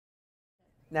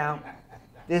Now,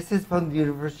 this is from the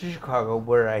University of Chicago,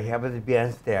 where I happen to be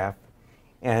on staff,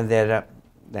 and that,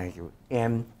 thank you,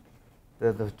 and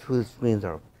the two screens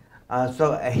are.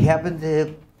 So I happen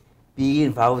to be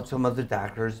involved with some other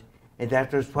doctors, and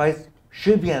Dr. Twice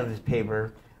should be on this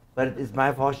paper, but it's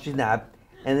my fault she's not.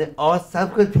 And then all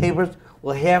subsequent papers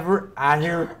will have her on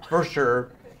here for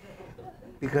sure,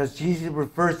 because she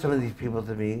refers some of these people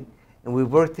to me, and we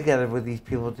work together with these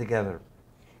people together.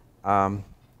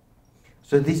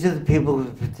 So these are the people who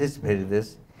participated in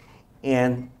this,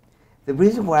 and the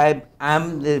reason why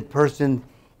I'm the person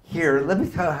here, let me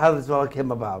tell you how this all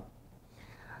came about.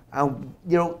 You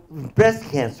know, breast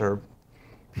cancer,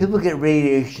 people get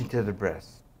radiation to the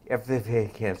breast after they've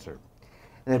had cancer.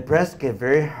 And the breasts get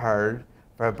very hard,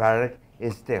 fibrotic,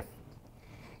 and stiff.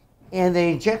 And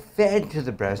they inject fat into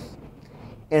the breast,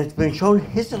 and it's been shown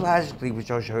histologically, which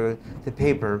I'll show you the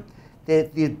paper,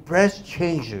 that the breast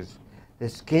changes. The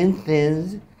skin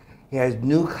thins, it has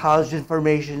new collagen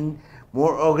formation,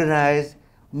 more organized,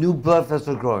 new blood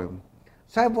vessels growing.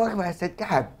 So I walked by, I said,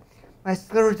 God, my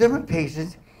scleroderma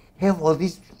patients have all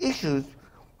these issues.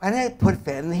 Why not I put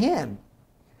fat in the hand?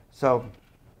 So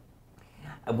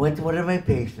I went to one of my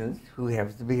patients, who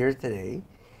happens to be here today,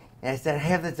 and I said, I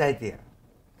have this idea.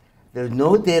 There's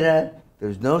no data,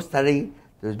 there's no study,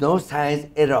 there's no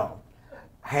science at all.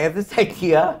 I have this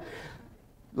idea.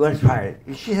 You want to try it?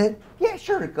 And she said, yeah,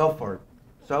 sure, go for it.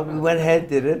 So we went ahead,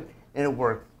 did it, and it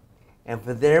worked. And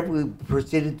from there, we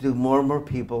proceeded to do more and more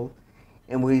people,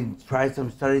 and we tried some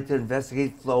studies to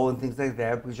investigate flow and things like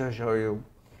that, which I'll show you.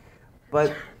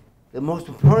 But the most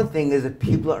important thing is that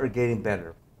people are getting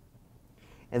better.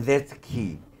 And that's the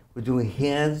key. We're doing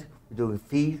hands, we're doing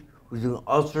feet, we're doing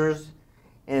ulcers,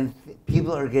 and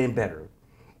people are getting better.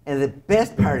 And the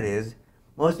best part is,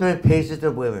 most of my patients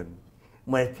are women.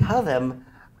 When I tell them,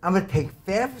 I'm going to take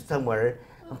fat from somewhere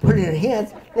and put it in your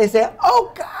hands, they say,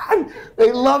 oh God,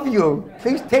 they love you.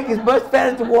 Please take as much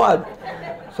fat as you want.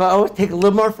 So I always take a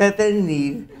little more fat than you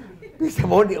need, because I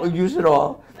won't use it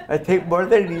all. I take more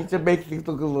than you need to make things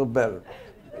look a little better.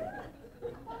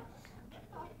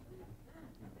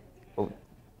 Oh.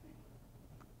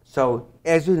 So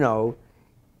as you know,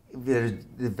 the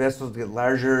vessels get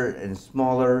larger and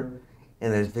smaller,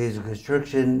 and there's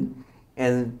vasoconstriction,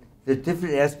 and the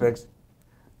different aspects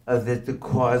of that to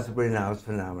cause Raynaud's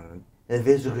phenomenon. And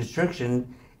vasoconstriction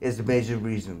is a major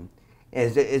reason.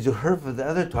 As you heard from the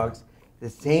other talks, the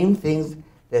same things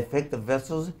that affect the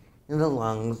vessels in the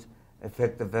lungs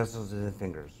affect the vessels in the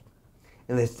fingers.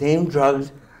 And the same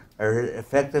drugs are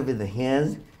effective in the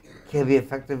hands, can be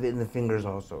effective in the fingers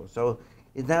also. So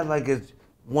it's not like it's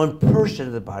one portion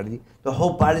of the body, the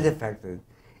whole body's affected.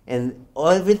 And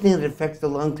everything that affects the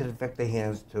lung can affect the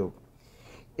hands too.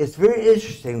 It's very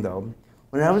interesting though,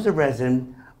 when I was a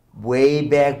resident, way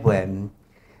back when,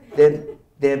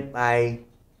 that my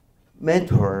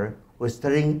mentor was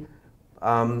studying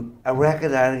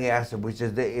arachidonic acid, which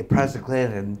is a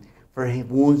prostaglandin for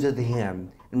wounds of the hand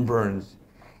and burns.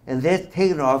 And that's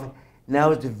taken off,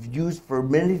 now it's used for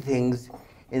many things,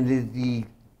 and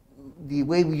the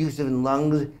way we use it in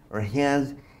lungs or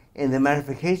hands, and the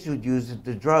modification we use,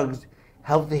 the drugs,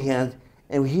 help the hands,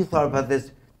 and he thought about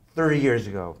this 30 years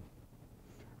ago.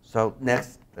 So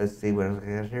next, let's see what I'm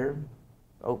looking at here.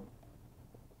 Oh.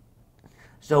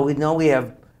 So we know we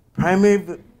have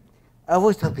primary, I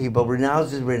always tell people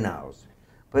Raynaud's is Raynaud's,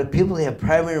 but people have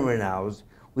primary Raynaud's,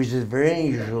 which is very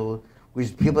unusual,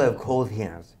 which people have cold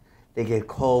hands. They get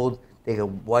cold, they get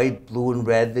white, blue, and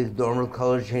red, the normal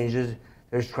color changes.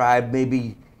 They're described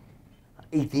maybe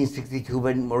 1862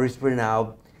 by Maurice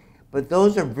Raynaud, but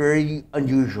those are very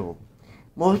unusual.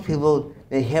 Most people,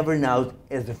 they have Raynaud's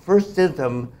as the first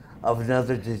symptom of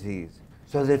another disease.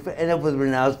 So they end up with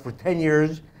Raynaud's for 10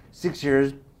 years, 6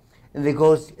 years, and they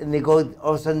go,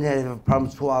 all of a sudden they have a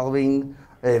problem swallowing,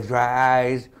 or they have dry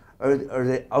eyes, or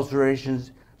the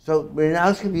ulcerations. So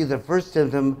Raynaud's can be the first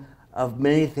symptom of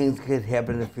many things that could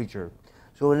happen in the future.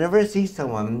 So whenever I see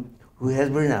someone who has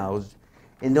Raynaud's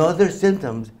and no other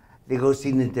symptoms, they go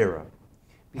see Nadira,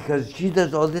 because she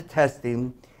does all the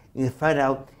testing and you find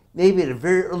out maybe at a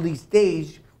very early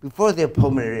stage before they have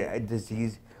pulmonary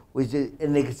disease,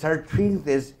 and they can start treating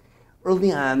this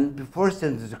early on before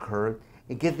symptoms occur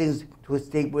and get things to a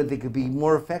state where they could be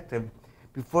more effective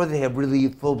before they have really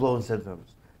full-blown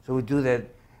symptoms. So we do that.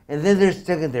 And then there's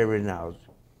secondary Raynaud's,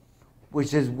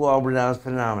 which is Raynaud's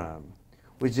phenomenon,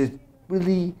 which is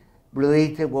really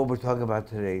related to what we're talking about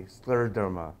today,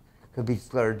 scleroderma. Could be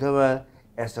scleroderma,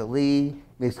 SLE,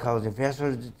 mixed collagen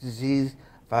vascular disease,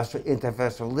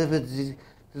 antivascular liver disease.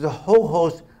 There's a whole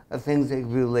host of things that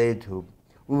can be related to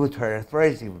rheumatoid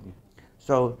arthritis even.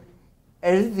 So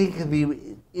everything can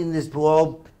be in this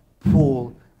wall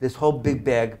pool, this whole big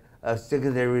bag of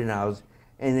secondary Raynaud's.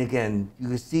 And again, you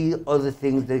can see other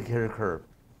things that can occur.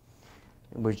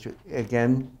 Which,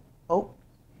 again, oh,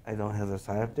 I don't have the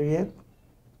slide up there yet.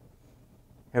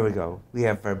 Here we go. We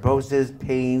have fibrosis,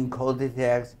 pain, cold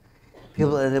attacks.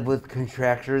 People end up with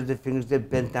contractures, the fingers get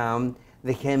bent down,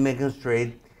 they can't make them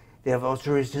straight. They have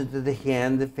ulcerations of the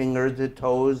hand, the fingers, the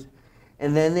toes,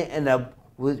 and then they end up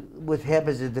with, what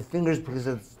happens is the fingers, because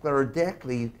of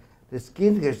sclerodactyly, the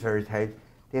skin gets very tight,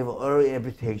 they have auto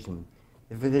amputation.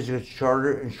 The fingers get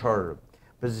shorter and shorter.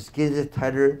 But as the skin gets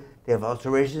tighter, they have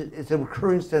ulceration. It's a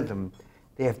recurring symptom.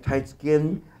 They have tight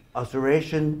skin,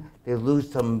 ulceration, they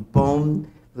lose some bone,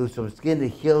 lose some skin, it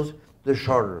heals, they're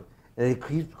shorter. And it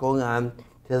keeps going on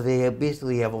till they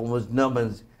basically have almost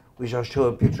numbness, which I'll show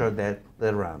a picture of that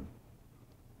later on.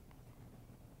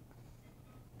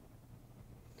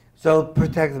 So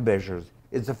protective measures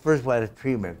is the first line of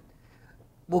treatment.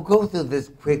 We'll go through this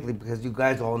quickly because you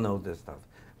guys all know this stuff.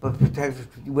 But protective,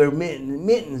 wear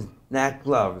mittens, not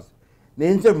gloves.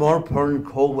 Mittens are more important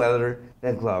in cold weather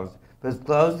than gloves. Because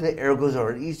gloves, the air goes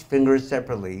around each finger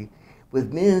separately.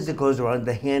 With mittens, it goes around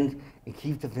the hand and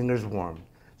keeps the fingers warm.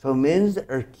 So mittens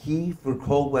are key for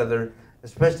cold weather,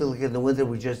 especially like in the winter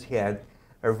we just had,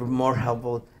 are more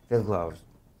helpful than gloves.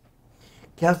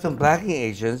 Calcium blocking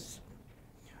agents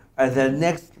are the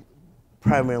next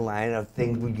primary line of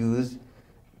things we use.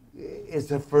 It's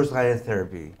the first line of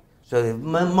therapy. So they have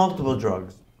multiple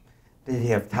drugs. Then you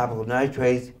have topical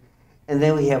nitrates, and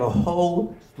then we have a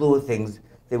whole slew of things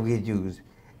that we could use.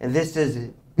 And this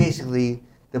is basically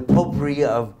the potpourri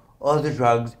of all the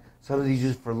drugs. Some of these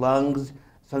used for lungs,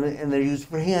 and they're used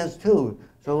for hands too.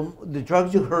 So the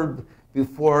drugs you heard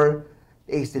before,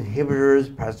 ACE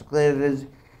inhibitors, prostaglandins,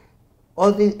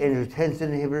 all these, angiotensin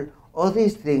inhibitor, all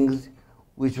these things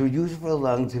which were used for the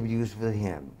lungs have been used for the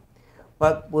hand.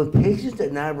 But when patients are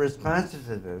not responsive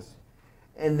to this,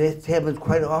 and this happens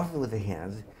quite often with the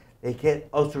hands, they get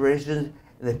ulcerations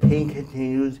and the pain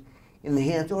continues in the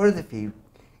hands or the feet,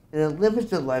 and it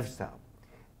limits their lifestyle.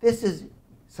 This is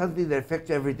something that affects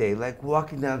you every day, like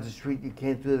walking down the street, you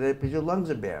can't do that because your lungs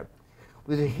are bad.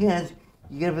 With your hands,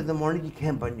 you get up in the morning, you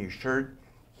can't button your shirt,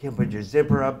 you can't put your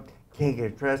zipper up, can't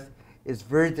get dressed. It's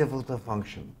very difficult to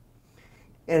function.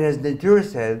 And as Nadira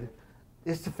said,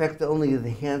 this affects only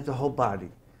the hands, the whole body.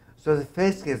 So the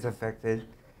face gets affected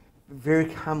very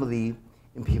commonly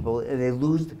in people, and they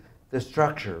lose the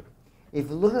structure. If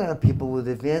you look at people with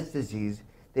advanced disease,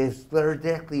 they have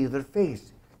sclerodactyly in their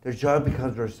face. Their jaw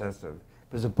becomes recessive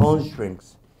because the bone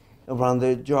shrinks around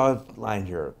the jaw line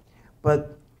here.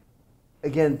 But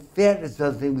again, fat is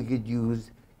something we could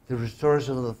use to restore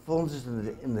some of the fullness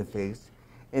in the face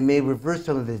and may reverse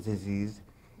some of the disease.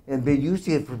 And been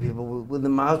using it for people when the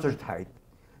mouths are tight.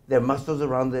 Their muscles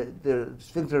around the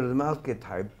sphincter of the mouth get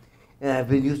tight. And I've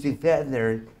been using fat in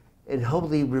there and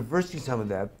hopefully reversing some of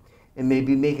that and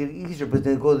maybe make it easier. But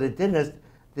then go to the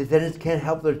dentist can't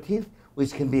help their teeth,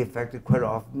 which can be affected quite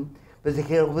often, but they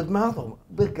can't open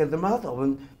get their mouth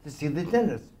open to see the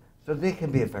dentist. So they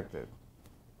can be affected.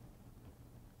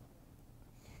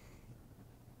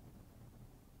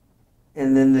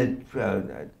 And then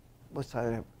what's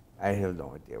that? I have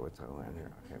no idea what's going on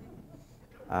here.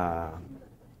 Okay.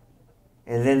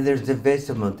 And then there's the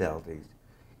invasive modalities.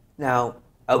 Now,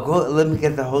 let me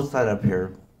get the whole slide up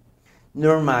here.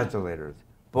 Neuromodulators,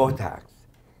 Botox.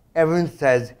 Everyone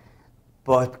says,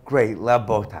 great, love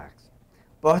Botox.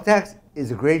 Botox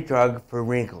is a great drug for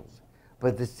wrinkles, but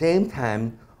at the same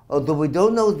time, although we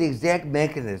don't know the exact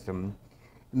mechanism,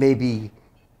 maybe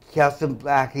calcium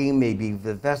blocking, maybe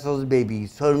the vessels, maybe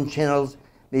sodium channels,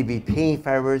 maybe pain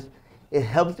fibers, it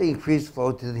helps to increase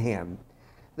flow to the hand.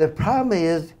 The problem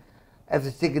is, I have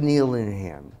to stick a needle in your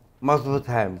hand multiple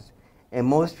times, and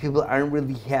most people aren't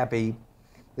really happy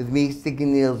with me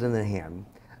sticking needles in their hand.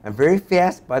 I'm very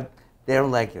fast, but they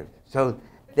don't like it. So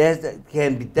that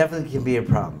definitely can be a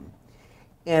problem.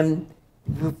 And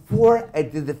before I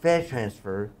did the fat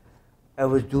transfer, I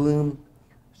was doing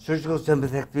surgical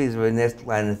sympathectomy as my next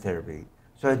line of therapy.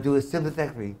 So I do a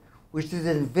sympathectomy, which is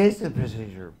an invasive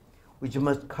procedure, which you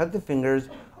must cut the fingers,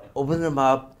 open them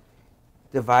up,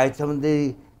 divide some of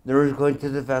the nerves going to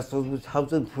the vessels, which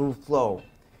helps improve flow.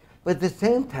 But at the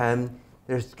same time,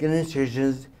 there's skin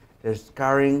incisions, there's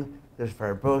scarring, there's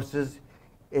fibrosis.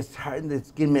 It's hard, the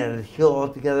skin may not heal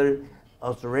altogether,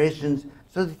 ulcerations,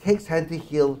 so it takes time to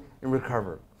heal and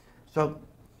recover. So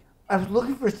I was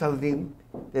looking for something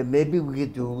that maybe we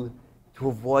could do to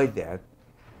avoid that.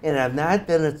 And I've not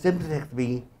done a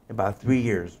sympathectomy in about 3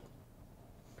 years.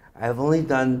 I've only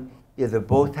done either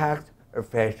Botox or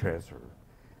fat transfer.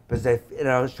 And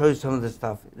I'll show you some of the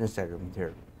stuff in a second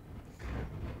here.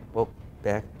 Well,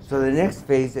 back. So the next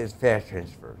phase is fat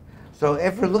transfer. So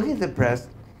after looking at the breast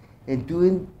and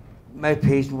doing my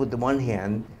patient with the one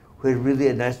hand, who had really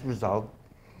a nice result,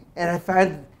 and I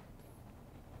find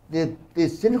the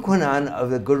sine qua non of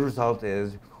the good result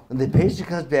is when the patient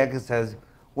comes back and says,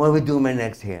 "What do we do my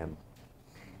next hand?"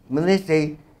 When they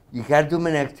say, "You got to do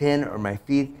my next hand or my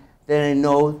feet," then I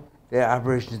know the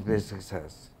operation has been a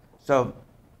success. So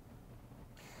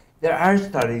there are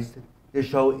studies that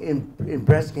show in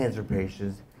breast cancer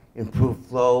patients improved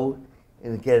flow,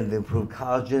 and again, the improved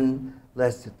collagen,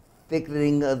 less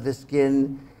thickening of the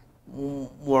skin,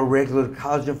 more regular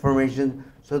collagen formation.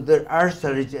 So there are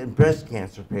studies in breast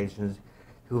cancer patients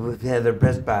who have had their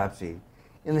breast biopsy.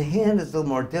 In the hand, it's a little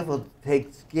more difficult to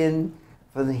take skin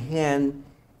from the hand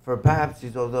for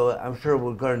biopsies, although I'm sure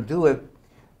we're going to do it,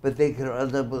 but they could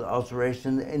end up with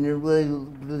ulceration, and you're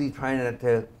really trying not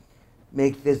to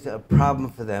make this a problem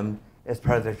for them as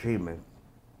part of their treatment.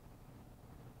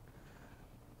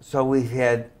 So we've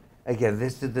had, again,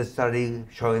 this is the study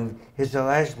showing,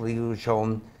 histologically, we've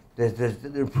shown that there's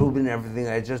the improvement in everything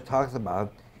I just talked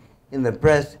about in the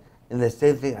breast, and the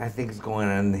same thing I think is going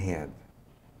on in the hand.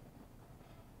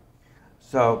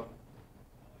 So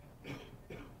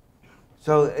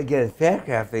again, fat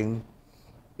grafting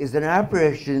is an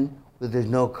operation where there's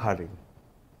no cutting.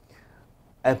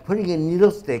 I'm putting a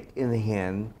needle stick in the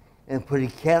hand and putting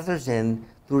catheters in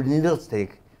through a needle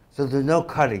stick, so there's no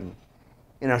cutting.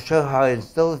 And I'll show how I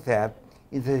instill the fat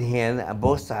into the hand on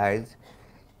both sides.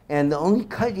 And the only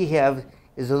cut you have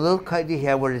is a little cut you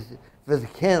have where it's, for the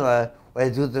cannula, where I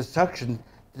do the suction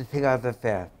to take out the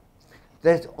fat.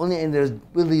 That's only, and there's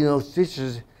really no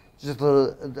stitches, just a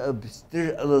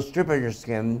little strip on your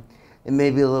skin, and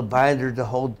maybe a little binder to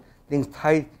hold things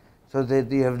tight so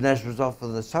that you have a nice result for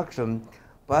the suction.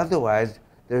 But otherwise,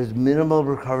 there's minimal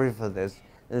recovery for this,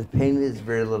 and the pain is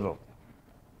very little.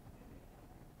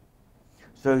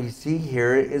 So you see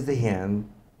here is the hand.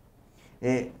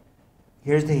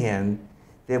 Here's the hand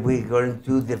that we're going to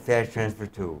do the fat transfer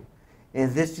to.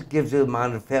 And this gives you the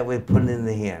amount of fat we put in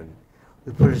the hand.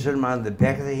 We put a certain amount in the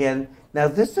back of the hand. Now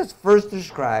this is first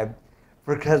described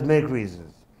for cosmetic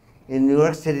reasons. In New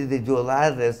York City, they do a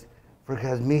lot of this for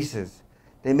cosmesis.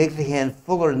 They make the hand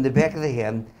fuller in the back of the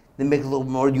hand. They make it a little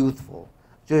more youthful.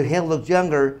 So your hand looks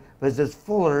younger, but it's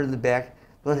fuller in the back.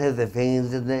 Don't have the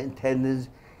veins and the tendons,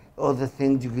 all the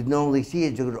things you could normally see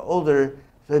as you get older.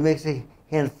 So it makes the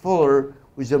hand fuller,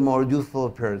 which is a more youthful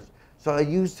appearance. So I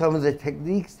used some of the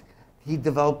techniques he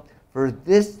developed for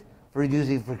this, for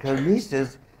using for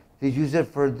cosmesis, to use it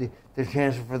for the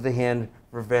transfer for the hand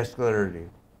for vascularity.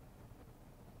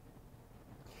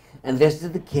 And this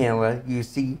is the cannula. You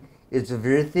see, it's a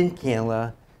very thin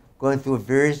cannula going through a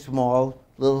very small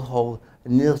little hole, a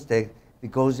needle stick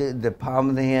that goes in the palm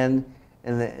of the hand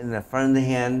and in the front of the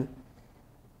hand.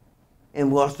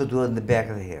 And we'll also do it in the back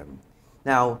of the hand.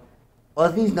 Now,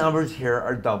 all these numbers here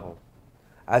are double.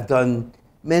 I've done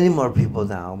many more people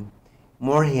now,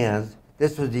 more hands.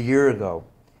 This was a year ago,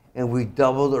 and we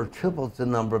doubled or tripled the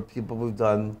number of people we've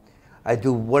done. I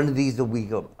do one of these a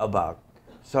week about.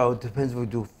 So it depends if we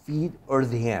do feet or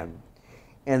the hand.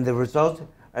 And the results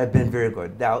have been very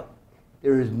good. Now,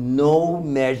 there is no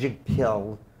magic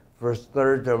pill for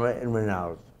Scleroderma and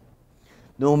Raynaud's.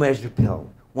 No magic pill.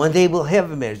 One day we'll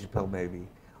have a magic pill maybe,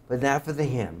 but not for the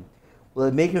hand. Will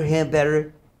it make your hand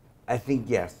better? I think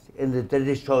yes, and the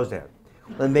data shows that.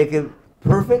 Will it make it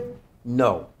perfect?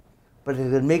 No. But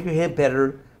it will make your hand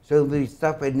better, so it'll be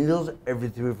stuck by needles every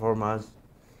 3 or 4 months.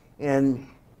 And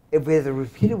if we have to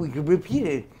repeat it, we can repeat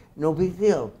it. No big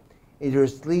deal. And you're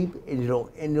asleep, and you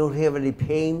don't have any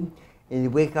pain, and you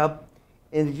wake up,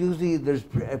 and usually there's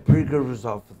a pretty good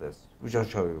result for this, which I'll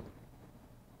show you.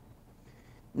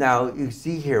 Now, you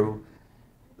see here,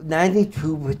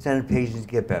 92% of patients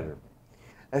get better.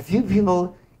 A few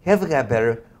people haven't got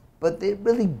better, but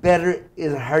really better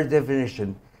is a hard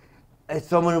definition. As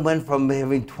someone who went from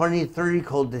having 20, 30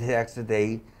 cold attacks a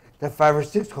day to 5 or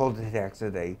 6 cold attacks a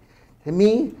day. To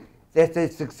me, that's a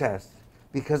success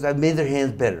because I've made their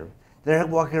hands better. They're not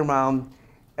walking around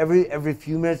every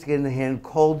few minutes getting the hand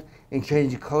cold and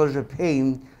changing colors of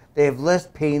pain. They have less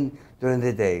pain during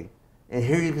the day. And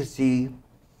here you can see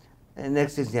a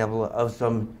next example of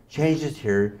some changes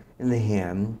here in the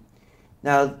hand.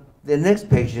 Now, the next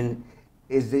patient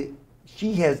is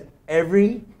she has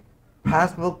every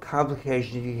possible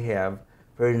complication you have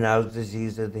for Raynaud's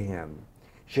disease of the hand.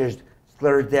 She has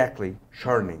sclerodactyly,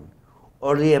 shortening,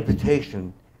 early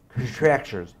amputation,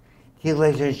 contractures,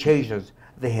 telogen changes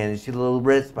of the hand. You see the little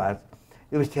red spots.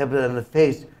 It was tablet on the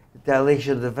face,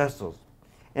 dilation of the vessels.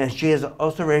 And she has an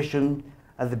ulceration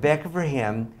on the back of her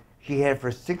hand. She had it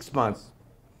for 6 months.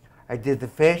 I did the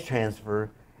fast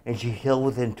transfer, and she healed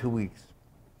within 2 weeks.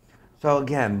 So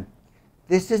again,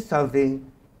 this is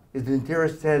something, as Indira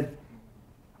said,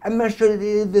 I'm not sure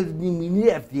we need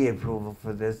FDA approval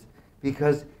for this,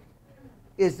 because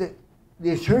the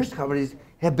insurance companies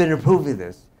have been approving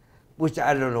this, which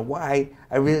I don't know why.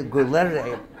 I read good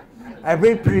letters. I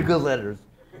read pretty good letters,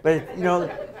 but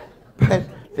but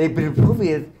they've been approving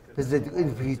it because it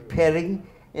increases padding,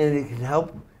 and it can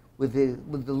help with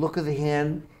the look of the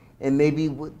hand, and maybe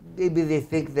they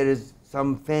think that is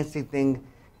some fancy thing,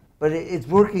 but it's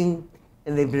working,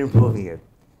 and they've been improving it.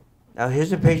 Now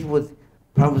here's a patient with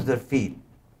problems with their feet,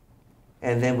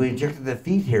 and then we injected the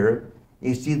feet here.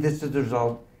 You see this is the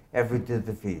result after we did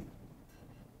the feet.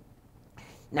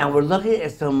 Now we're looking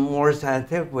at some more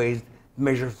scientific ways to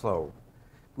measure flow.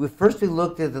 First we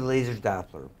looked at the laser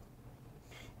Doppler.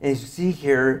 And as you see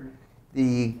here,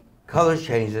 the color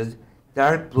changes.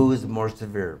 Dark blue is more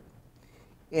severe.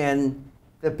 And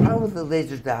the problem with the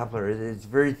laser Doppler is it's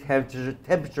very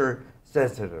temperature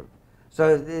sensitive.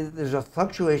 So there's a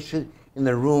fluctuation in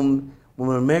the room when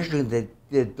we're measuring the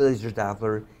laser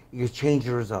Doppler, you can change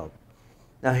the result.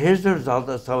 Now here's the result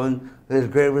of someone who had a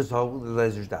great result with the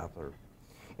laser Doppler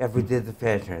after we did the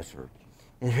fat transfer.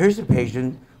 And here's a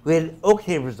patient who had an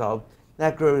okay result,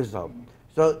 not great result.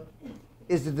 So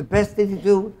is it the best thing to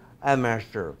do? I'm not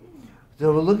sure.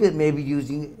 So we'll look at maybe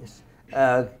using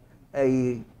a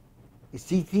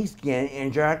CT scan,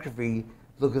 angiography,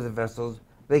 look at the vessels.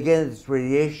 But again, it's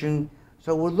radiation.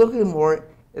 So we're looking more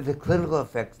at the clinical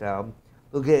effects now.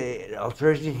 Look at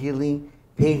ulceration healing,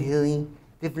 pain healing,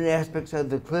 different aspects of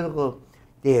the clinical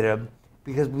data,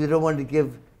 because we don't want to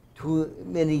give too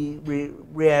many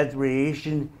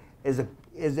radiation as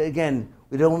again,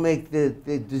 we don't make the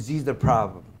disease a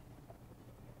problem.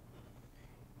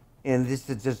 And this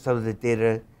is just some of the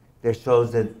data that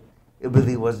shows that it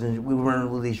really wasn't, we weren't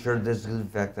really sure this was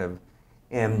effective.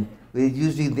 And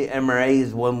using the MRA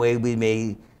is one way we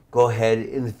may go ahead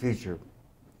in the future.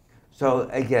 So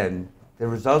again, the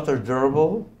results are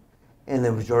durable in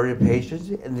the majority of patients,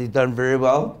 and they've done very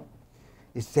well.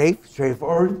 It's safe,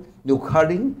 straightforward, no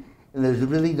cutting, and there's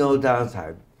really no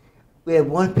downside. We had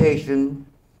one patient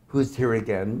who's here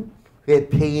again, who had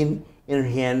pain in her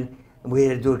hand, and we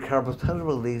had to do a carpal tunnel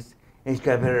release, and she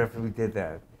got better after we did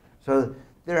that. So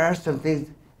there are some things,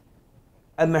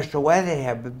 I'm not sure why they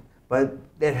happen, but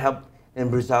that helped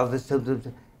and resolved the symptoms,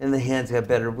 and the hands got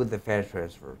better with the fat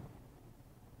transfer.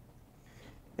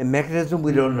 And mechanism,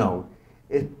 we don't know.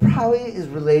 It probably is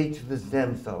related to the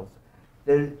stem cells.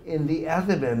 In the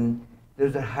abdomen,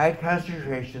 there's a high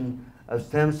concentration of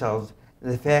stem cells in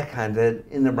the fat content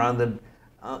in the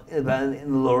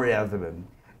lower abdomen.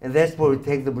 And that's where we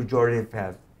take the majority of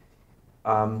fat.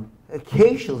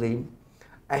 Occasionally,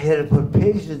 I had to put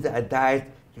patients on a diet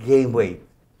to gain weight.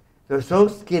 They're so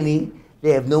skinny,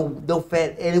 they have no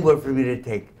fat anywhere for me to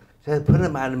take. So I put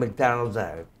them on a McDonald's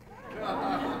diet.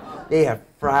 They have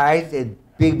fries and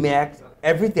Big Macs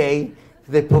every day.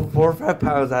 So they put 4 or 5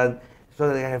 pounds on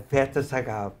so they have fat to suck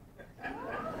out.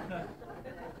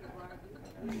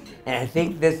 And I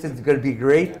think this is going to be a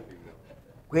great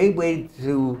way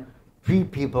to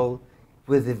treat people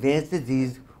with advanced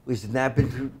disease which has not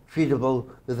been treatable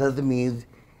with other means.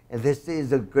 And this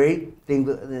is a great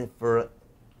thing for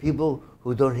people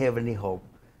who don't have any hope.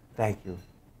 Thank you.